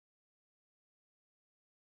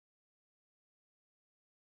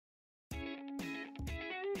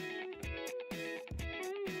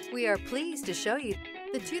We are pleased to show you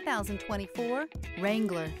the 2024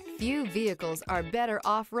 Wrangler. Few vehicles are better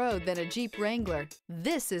off-road than a Jeep Wrangler.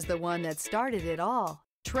 This is the one that started it all.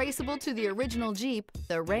 Traceable to the original Jeep,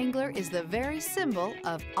 the Wrangler is the very symbol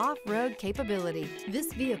of off-road capability.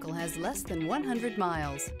 This vehicle has less than 100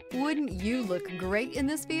 miles. Wouldn't you look great in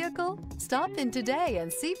this vehicle? Stop in today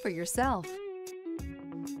and see for yourself.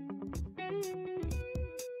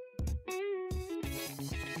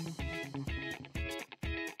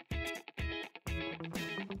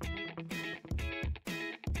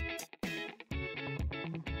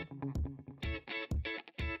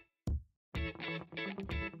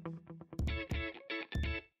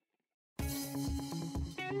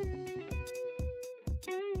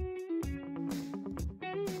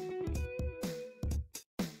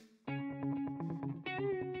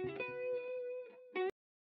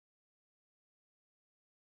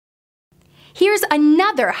 Here's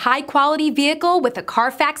another high-quality vehicle with a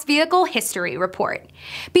Carfax Vehicle History Report.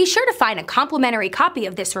 Be sure to find a complimentary copy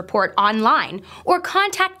of this report online or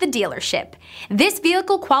contact the dealership. This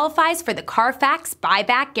vehicle qualifies for the Carfax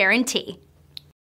Buyback Guarantee.